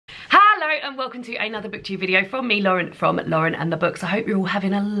and welcome to another booktube video from me, Lauren, from Lauren and the Books. I hope you're all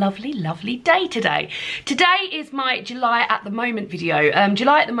having a lovely, lovely day today. Today is my July at the moment video.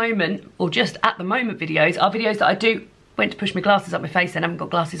 July at the moment, or just at the moment videos, are videos that I do. Went to push my glasses up my face and I haven't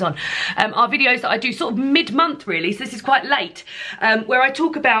got glasses on. Are videos that I do sort of mid-month really, so this is quite late, where I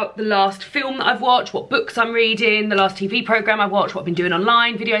talk about the last film that I've watched, what books I'm reading, the last TV programme I watched, what I've been doing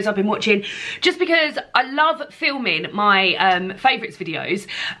online, videos I've been watching, just because I love filming my favourites videos,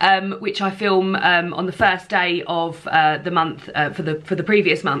 which I film on the first day of the month, for the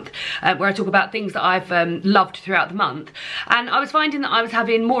previous month, where I talk about things that I've loved throughout the month. And I was finding that I was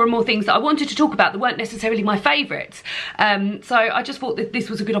having more and more things that I wanted to talk about that weren't necessarily my favourites. So I just thought that this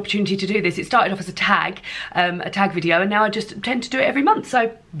was a good opportunity to do this. It started off as a tag video, and now I just tend to do it every month.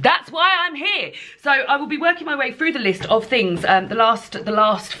 So that's why I'm here. So I will be working my way through the list of things, the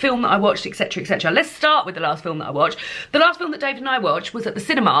last film that I watched, etc, etc. Let's start with the last film that I watched. The last film that David and I watched was at the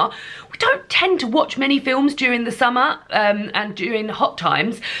cinema. We don't tend to watch many films during the summer and during hot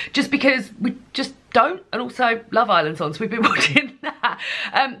times, just because we just don't, and also Love Island's on, so we've been watching that.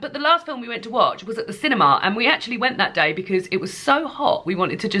 But the last film we went to watch was at the cinema, and we actually went that day because it was so hot we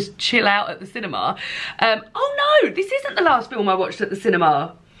wanted to just chill out at the cinema. Oh no, this isn't the last film I watched at the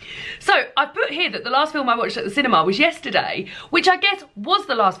cinema. So I put here that the last film I watched at the cinema was yesterday, which I guess was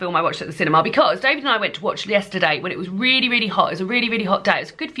the last film I watched at the cinema because David and I went to watch yesterday when it was really, really hot. It was a really, really hot day. It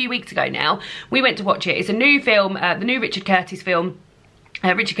was a good few weeks ago now. We went to watch it. It's a new film, the new Richard Curtis film.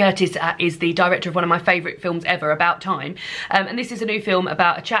 Richard Curtis is the director of one of my favourite films ever, About Time, and this is a new film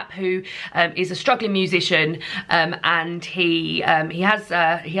about a chap who is a struggling musician, and he has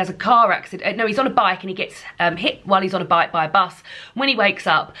a car accident. No, he's on a bike and he gets hit while he's on a bike by a bus. When he wakes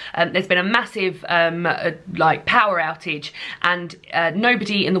up, there's been a massive like power outage, and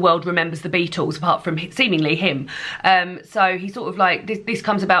nobody in the world remembers the Beatles apart from seemingly him. So he sort of like this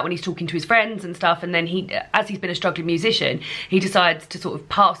comes about when he's talking to his friends and stuff, and then as he's been a struggling musician, he decides to sort of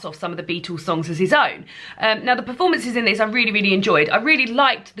pass off some of the Beatles songs as his own. Now the performances in this I really, really enjoyed. I really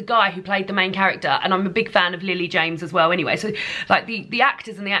liked the guy who played the main character, and I'm a big fan of Lily James as well anyway, so like the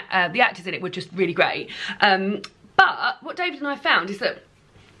actors and the actors in it were just really great. But what David and I found is that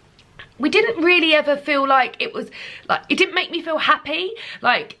we didn't really ever feel like it was, like, it didn't make me feel happy,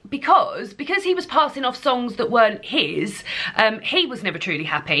 like, because he was passing off songs that weren't his, he was never truly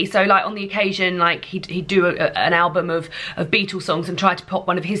happy. So like on the occasion, like he'd do an album of Beatles songs and try to pop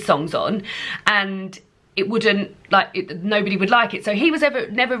one of his songs on, and it wouldn't, like, nobody would like it. So he was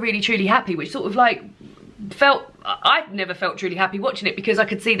never really truly happy, which sort of like I never felt truly happy watching it because I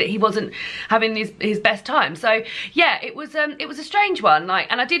could see that he wasn't having his best time. So yeah, it was a strange one, like,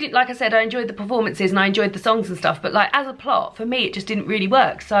 and I didn't, like I said, I enjoyed the performances and I enjoyed the songs and stuff, but like as a plot for me it just didn't really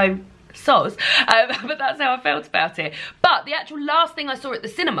work. So soz, but that's how I felt about it. But the actual last thing I saw at the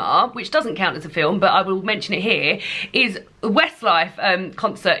cinema, which doesn't count as a film but I will mention it here, is a Westlife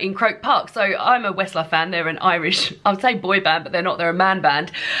concert in Croke Park. So I'm a Westlife fan. They're an Irish, I would say boy band, but they're not, they're a man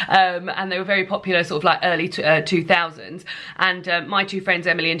band, and they were very popular sort of like early 2000s, and my two friends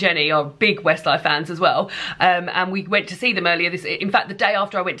Emily and Jenny are big Westlife fans as well, and we went to see them earlier in fact the day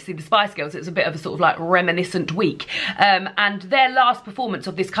after I went to see the Spice Girls. It was a bit of a sort of like reminiscent week, and their last performance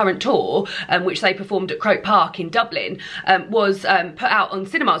of this current tour, which they performed at Croke Park in Dublin, was put out on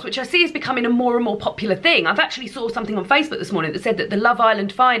cinemas, which I see is becoming a more and more popular thing. I've actually saw something on Facebook this morning that said that the Love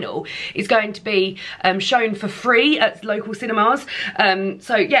Island final is going to be shown for free at local cinemas.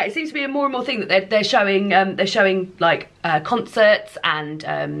 So yeah, it seems to be a more and more thing that they're showing like concerts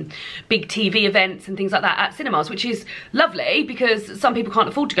and big TV events and things like that at cinemas, which is lovely because some people can't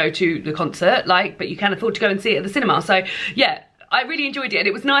afford to go to the concert, like, but you can afford to go and see it at the cinema. So yeah, I really enjoyed it, and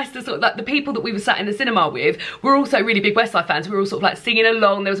it was nice to sort of like, the people that we were sat in the cinema with were also really big Westlife fans. We were all sort of like singing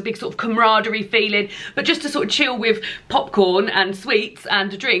along. There was a big sort of camaraderie feeling, but just to sort of chill with popcorn and sweets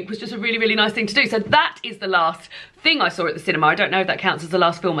and a drink was just a really, really nice thing to do. So that is the last thing I saw at the cinema. I don't know if that counts as the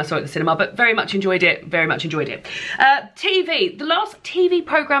last film I saw at the cinema, but very much enjoyed it, very much enjoyed it. TV, the last TV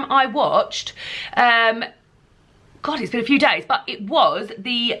programme I watched, God, it's been a few days, but it was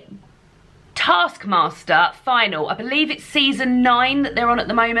the Taskmaster final. I believe it's season 9 that they're on at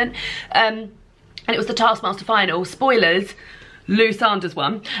the moment, and it was the Taskmaster final. Spoilers, Lou Sanders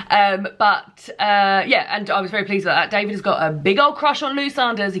won, but yeah, and I was very pleased with that. David has got a big old crush on Lou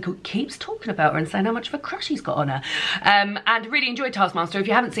Sanders. He keeps talking about her and saying how much of a crush he's got on her, and really enjoyed Taskmaster. If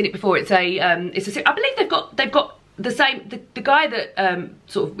you haven't seen it before, it's a I believe they've got the guy that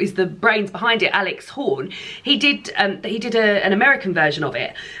sort of is the brains behind it, Alex Horn, he did an American version of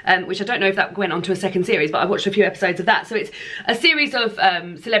it, which I don't know if that went on to a second series, but I watched a few episodes of that. So it's a series of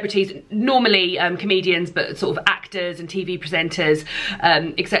celebrities, normally comedians, but sort of actors and TV presenters,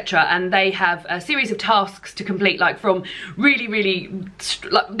 etc. And they have a series of tasks to complete, like from really,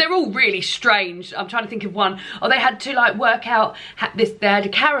 like, they're all really strange. I'm trying to think of one. Oh, they had to like work out they had a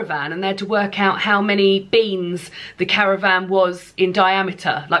caravan, and they had to work out how many beans the caravan was in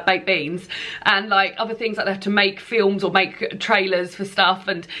diameter, like baked beans, and like other things, like they have to make films or make trailers for stuff.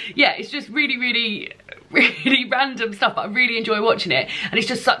 And yeah, it's just really random stuff, but I really enjoy watching it, and it's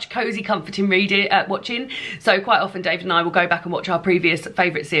just such cozy, comforting watching. So quite often David and I will go back and watch our previous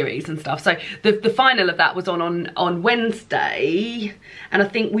favourite series and stuff. So the final of that was on Wednesday, and I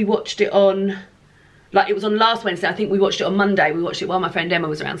think we watched it on, like, it was on last Wednesday. I think we watched it on Monday. We watched it while my friend Emma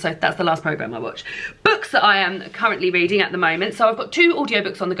was around, so that's the last programme I watched. Books that I am currently reading at the moment. So I've got 2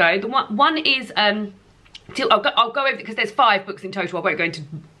 audiobooks on the go. The one is I'll go over it because there's 5 books in total. I won't go into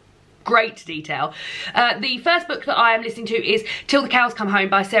great detail. The first book that I am listening to is Till the Cows Come Home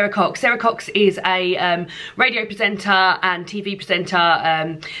by Sarah Cox. Sarah Cox is a radio presenter and TV presenter,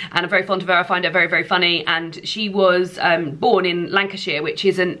 and I'm very fond of her. I find her very funny, and she was born in Lancashire, which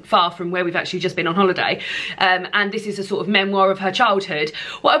isn't far from where we've actually just been on holiday, and this is a sort of memoir of her childhood.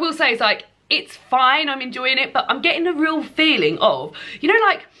 What I will say is, like, it's fine, I'm enjoying it, but I'm getting a real feeling of, you know,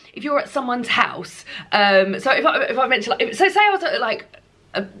 like if you're at someone's house, so if I mention, like, so say I was at, like,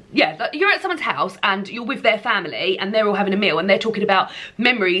 yeah, you're at someone's house and you're with their family and they're all having a meal and they're talking about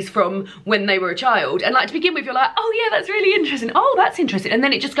memories from when they were a child, and like to begin with you're like, oh yeah, that's really interesting, oh that's interesting, and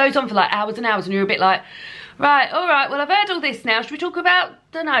then it just goes on for like hours and hours, and you're a bit like, right, all right, well I've heard all this now, should we talk about,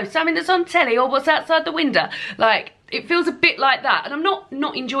 don't know, something that's on telly or what's outside the window? Like, it feels a bit like that, and I'm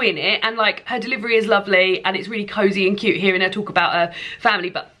not enjoying it. And like, her delivery is lovely and it's really cozy and cute hearing her talk about her family,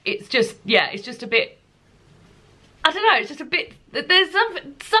 but it's just, yeah, it's just a bit, I don't know, it's just a bit, there's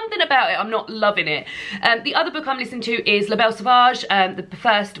something about it, I'm not loving it. The other book I'm listening to is Belle Sauvage, the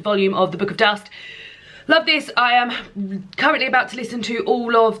first volume of The Book of Dust. Love this. I am currently about to listen to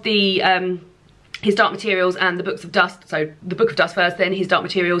all of the His Dark Materials and The Books of Dust. So The Book of Dust first, then His Dark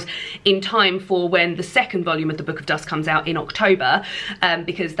Materials, in time for when the second volume of The Book of Dust comes out in October,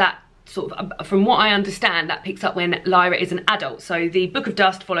 because that sort of, from what I understand, that picks up when Lyra is an adult. So the Book of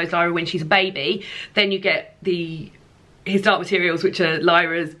Dust follows Lyra when she's a baby, then you get the His Dark Materials, which are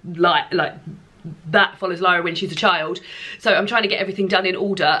Lyra's, like that follows Lyra when she's a child. So I'm trying to get everything done in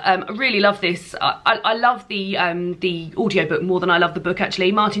order. I really love this. I love the audiobook more than I love the book,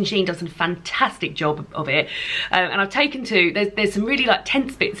 actually. Martin Sheen does a fantastic job of it, and I've taken to, there's some really like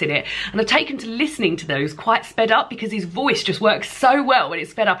tense bits in it, and I've taken to listening to those quite sped up, because his voice just works so well when it's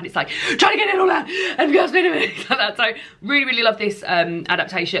sped up, and it's like, trying to get it all out and go sped up like that. So really love this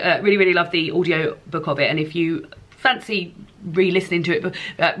adaptation. Really love the audio book of it, and if you fancy re-listening to it,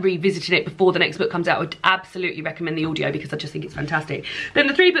 revisiting it before the next book comes out, I would absolutely recommend the audio, because I just think it's fantastic. Then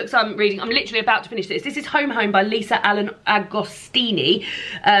the 3 books I'm reading, I'm literally about to finish this. This is Home by Lisa Allen Agostini,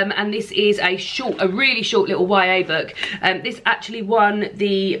 and this is a really short little YA book. This actually won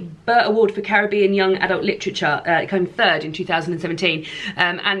the Burt Award for Caribbean Young Adult Literature. It came 3rd in 2017,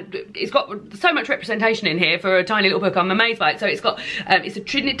 and it's got so much representation in here for a tiny little book. I'm amazed by it. So it's got, it's a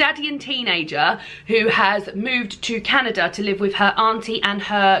Trinidadian teenager who has moved to Canada to live with her auntie and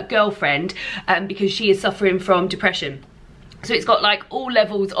her girlfriend, because she is suffering from depression. So it's got like all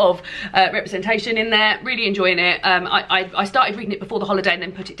levels of representation in there. Really enjoying it. I started reading it before the holiday and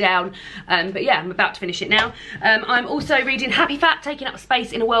then put it down, but yeah, I'm about to finish it now. I'm also reading Happy Fat, Taking Up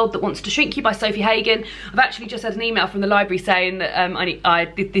Space in a World That Wants to Shrink You by Sophie Hagen. I've actually just had an email from the library saying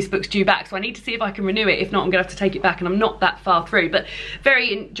that this book's due back, so I need to see if I can renew it. If not, I'm gonna have to take it back, and I'm not that far through. But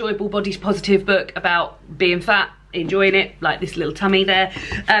very enjoyable body positive book about being fat, enjoying it, like this little tummy there.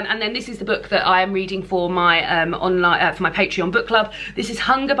 And then this is the book that I am reading for my online for my Patreon book club. This is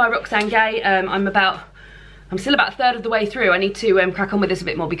Hunger by Roxane Gay. I'm still about a third of the way through. I need to crack on with this a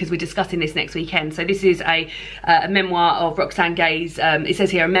bit more, because we're discussing this next weekend. So this is a memoir of Roxane Gay's, it says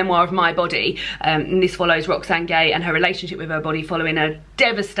here, a memoir of my body, and this follows Roxane Gay and her relationship with her body following a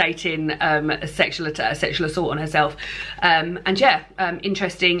devastating sexual assault on herself. And yeah,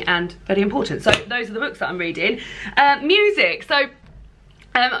 interesting and very important. So those are the books that I'm reading. Music. So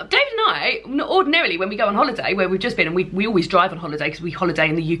David and I, ordinarily when we go on holiday, where we've just been, and we always drive on holiday because we holiday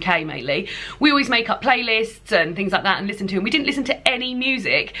in the UK mainly, we always make up playlists and things like that and listen to them. We didn't listen to any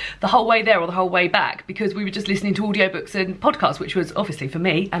music the whole way there or the whole way back, because we were just listening to audiobooks and podcasts, which was obviously for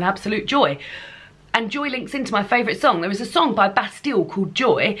me an absolute joy. and Joy links into my favourite song. There was a song by Bastille called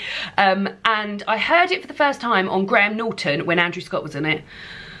Joy, and I heard it for the first time on Graham Norton when Andrew Scott was in it.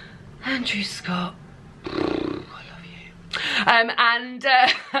 Andrew Scott, I love you.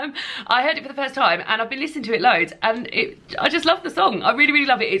 I heard it for the first time, and I've been listening to it loads, and I just love the song. I really, really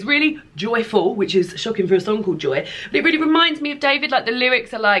love it. It's really joyful, which is shocking for a song called Joy, but it really reminds me of David. Like, the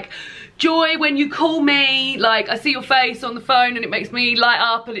lyrics are like, joy when you call me, like I see your face on the phone and it makes me light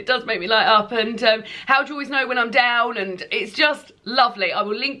up, and it does make me light up, and how do you always know when I'm down, and it's just lovely. I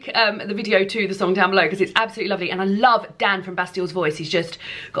will link the video to the song down below because it's absolutely lovely, and I love Dan from Bastille's voice. He's just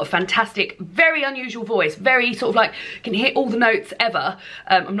got a fantastic, very unusual voice, very sort of like, can hit all the notes ever.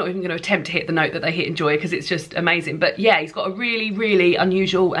 I'm not even going to attempt to hit the note that they hit in Joy because it's just amazing, but yeah, he's got a really, really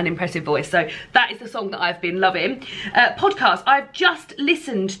unusual and impressive voice. So that is the song that I've been loving. Podcast, I've just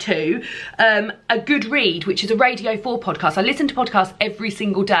listened to A Good Read, which is a Radio 4 podcast. I listen to podcasts every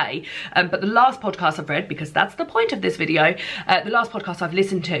single day, but the last podcast I've read, because that's the point of this video, the last podcast I've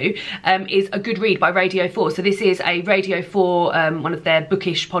listened to is A Good Read by Radio 4. So this is a Radio 4, one of their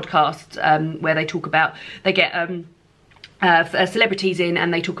bookish podcasts, where they talk about, they get celebrities in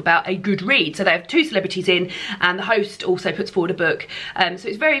and they talk about a good read. So they have 2 celebrities in, and the host also puts forward a book. So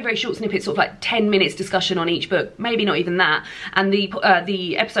it's very, very short snippets, sort of like 10 minutes discussion on each book, maybe not even that. And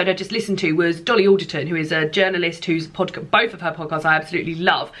the episode I just listened to was Dolly Alderton, who is a journalist whose both of her podcasts I absolutely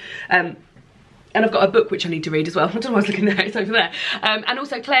love. And I've got a book which I need to read as well. I don't know why I was looking there, it's over there. And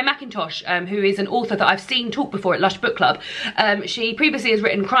also Claire McIntosh, who is an author that I've seen talk before at Lush Book Club. She previously has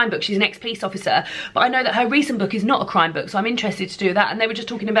written crime books. She's an ex-police officer, but I know that her recent book is not a crime book, so I'm interested to do that. And they were just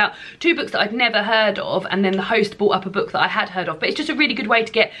talking about 2 books that I'd never heard of, and then the host brought up a book that I had heard of. But it's just a really good way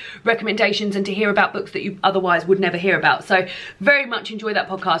to get recommendations and to hear about books that you otherwise would never hear about. So very much enjoy that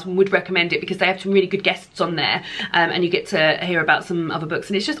podcast and would recommend it because they have some really good guests on there, and you get to hear about some other books,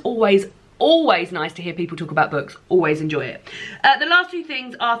 and it's just always nice to hear people talk about books. Always enjoy it. The last 2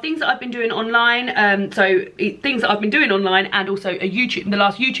 things are things that I've been doing online. Things that I've been doing online, and also the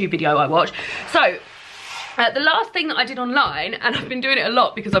last YouTube video I watched. So the last thing that I did online, and I've been doing it a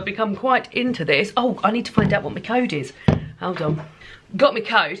lot because I've become quite into this. Oh, I need to find out what my code is. Hold on. Got my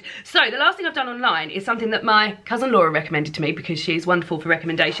code. So the last thing I've done online is something that my cousin Laura recommended to me because she's wonderful for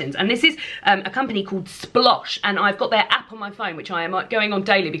recommendations, and this is a company called Splosh, and I've got their app on my phone which I am going on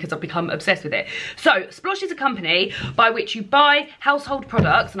daily because I've become obsessed with it. So Splosh is a company by which you buy household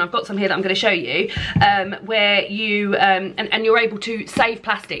products, and I've got some here that I'm going to show you, where you and you're able to save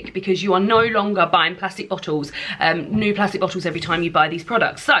plastic because you are no longer buying plastic bottles, new plastic bottles every time you buy these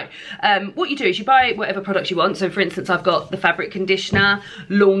products. So what you do is you buy whatever products you want. So for instance, I've got the fabric conditioner,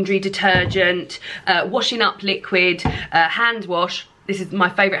 laundry detergent, washing up liquid, hand wash. This is my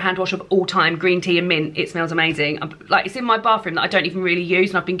favourite hand wash of all time, green tea and mint. It smells amazing. Like, it's in my bathroom that I don't even really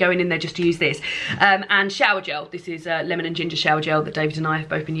use, and I've been going in there just to use this. And shower gel. This is lemon and ginger shower gel that David and I have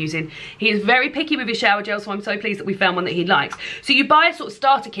both been using. He is very picky with his shower gel, so I'm so pleased that we found one that he likes. So you buy a sort of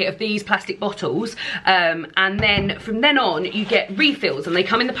starter kit of these plastic bottles, and then from then on you get refills, and they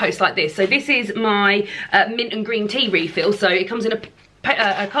come in the post like this. So this is my mint and green tea refill. So it comes in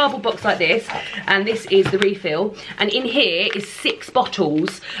a cardboard box like this, and this is the refill, and in here is 6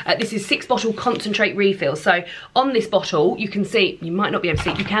 bottles. This is 6 bottle concentrate refill. So on this bottle you can see, you might not be able to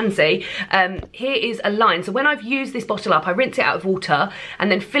see, you can see, here is a line. So when I've used this bottle up, I rinse it out of water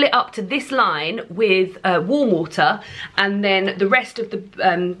and then fill it up to this line with warm water, and then the rest of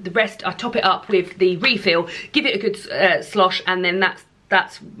the rest I top it up with the refill, give it a good slosh, and then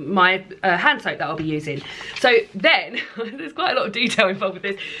that's my hand soap that I'll be using. So then, there's quite a lot of detail involved with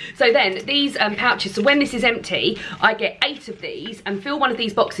this. So then, these pouches, so when this is empty, I get 8 of these and fill one of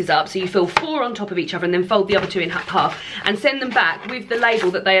these boxes up. So you fill 4 on top of each other and then fold the other 2 in half and send them back with the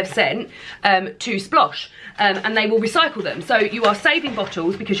label that they have sent to Splosh. And they will recycle them. So you are saving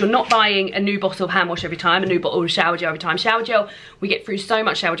bottles because you're not buying a new bottle of hand wash every time, a new bottle of shower gel every time. Shower gel, we get through so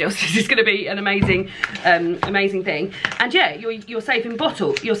much shower gel, so this is going to be an amazing, amazing thing. And yeah, you're saving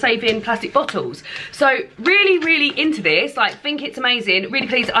you're saving plastic bottles. So really, really into this. Like, think it's amazing. Really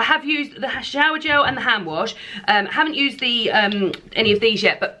pleased. I have used the shower gel and the hand wash. Haven't used the any of these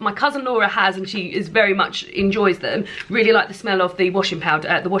yet, but my cousin Laura has, and she is very much enjoys them. Really like the smell of the washing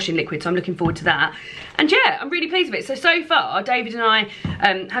powder, the washing liquid. So I'm looking forward to that. And yeah, I'm really pleased with it. So far, David and I,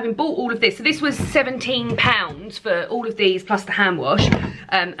 having bought all of this, so this was £17 for all of these plus the hand wash,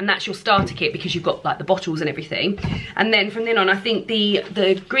 and that's your starter kit because you've got like the bottles and everything. And then from then on, I think the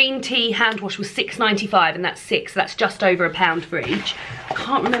green tea hand wash was £6.95, and that's 6, so that's just over £1 for each. I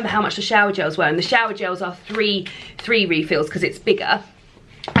can't remember how much the shower gels were, and the shower gels are three refills because it's bigger.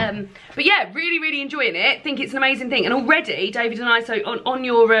 But yeah, really, really enjoying it. Think it's an amazing thing. And already, David and I, so on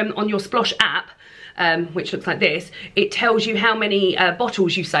your Splosh app, which looks like this, it tells you how many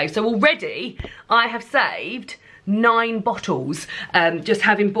bottles you save. So already I have saved 9 bottles, just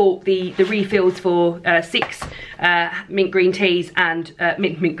having bought the refills for 6 mint green teas and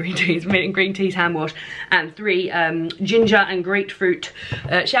mint and green teas hand wash, and 3 ginger and grapefruit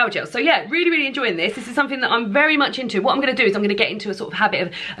shower gels. So yeah, really enjoying this. This is something that I'm very much into. What I'm going to do is I'm going to get into a sort of habit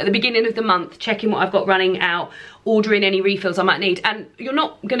of, at the beginning of the month, checking what I've got running out, ordering any refills I might need. And you're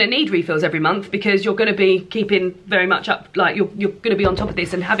not going to need refills every month, because you're going to be keeping very much up, like you're going to be on top of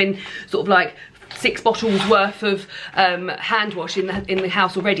this, and having sort of like 6 bottles worth of hand wash in the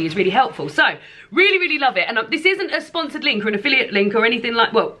house already is really helpful. So really love it. And this isn't a sponsored link or an affiliate link or anything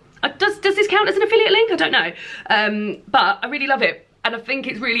like, well, does this count as an affiliate link? I don't know, but I really love it. And I think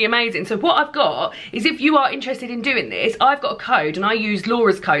it's really amazing. So what I've got is, if you are interested in doing this, I've got a code, and I used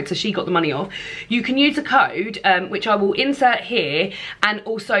Laura's code, so she got the money off. You can use a code, which I will insert here and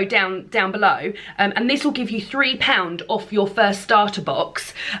also down below. And this will give you £3 off your first starter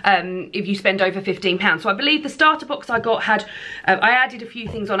box if you spend over £15. So I believe the starter box I got had, I added a few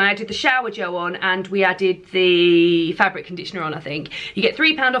things on. I added the shower gel on, and we added the fabric conditioner on, I think. You get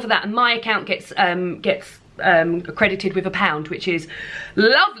 £3 off of that, and my account gets accredited with £1, which is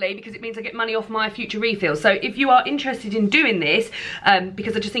lovely, because it means I get money off my future refills. So if you are interested in doing this,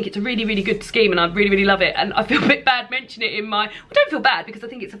 because I just think it's a really good scheme, and I really love it, and I feel a bit bad mentioning it in my, I don't feel bad because I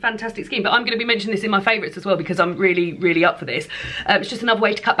think it's a fantastic scheme, but I'm going to be mentioning this in my favourites as well, because I'm really up for this. It's just another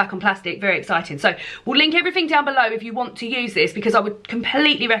way to cut back on plastic. Very exciting. So we'll link everything down below if you want to use this, because I would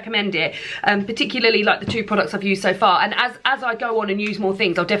completely recommend it, particularly like the 2 products I've used so far. And as I go on and use more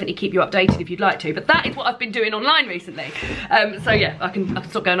things, I'll definitely keep you updated if you'd like to. But that is what I've been doing online recently. So yeah, I can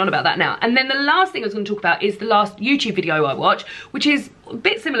stop going on about that now. And then the last thing I was going to talk about is the last YouTube video I watched, which is a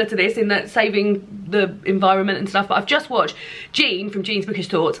bit similar to this in that saving the environment and stuff, but I've just watched Jean from Jean's Bookish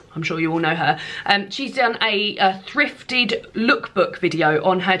Thoughts. I'm sure you all know her. She's done a thrifted lookbook video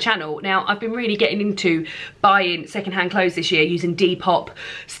on her channel. Now, I've been really getting into buying secondhand clothes this year using Depop.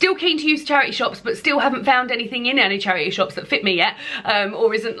 Still keen to use charity shops, but still haven't found anything in any charity shops that fit me yet,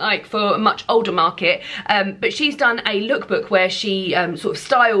 or isn't like for a much older market. But she's done a lookbook where she sort of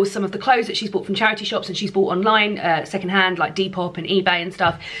styles some of the clothes that she's bought from charity shops, and she's bought online secondhand, like Depop and eBay and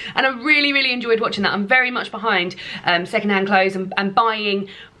stuff. And I really enjoyed watching that. I'm very much behind secondhand clothes and buying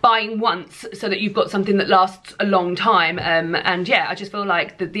once, so that you've got something that lasts a long time. And yeah, I just feel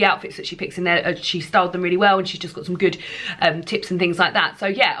like the outfits that she picks in there, she styled them really well, and she's just got some good tips and things like that. So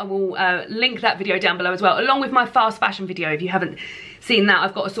yeah, I will link that video down below as well, along with my fast fashion video. If you haven't seen that,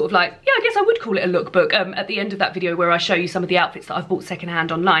 I've got a sort of like, yeah, I guess I would call it a lookbook at the end of that video, where I show you some of the outfits that I've bought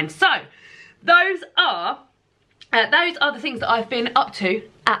secondhand online. So those are the things that I've been up to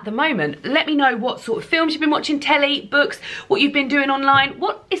at the moment. Let me know what sort of films you've been watching, telly, books, what you've been doing online.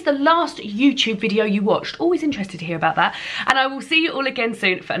 What is the last YouTube video you watched? Always interested to hear about that. And I will see you all again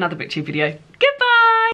soon for another BookTube video. Goodbye!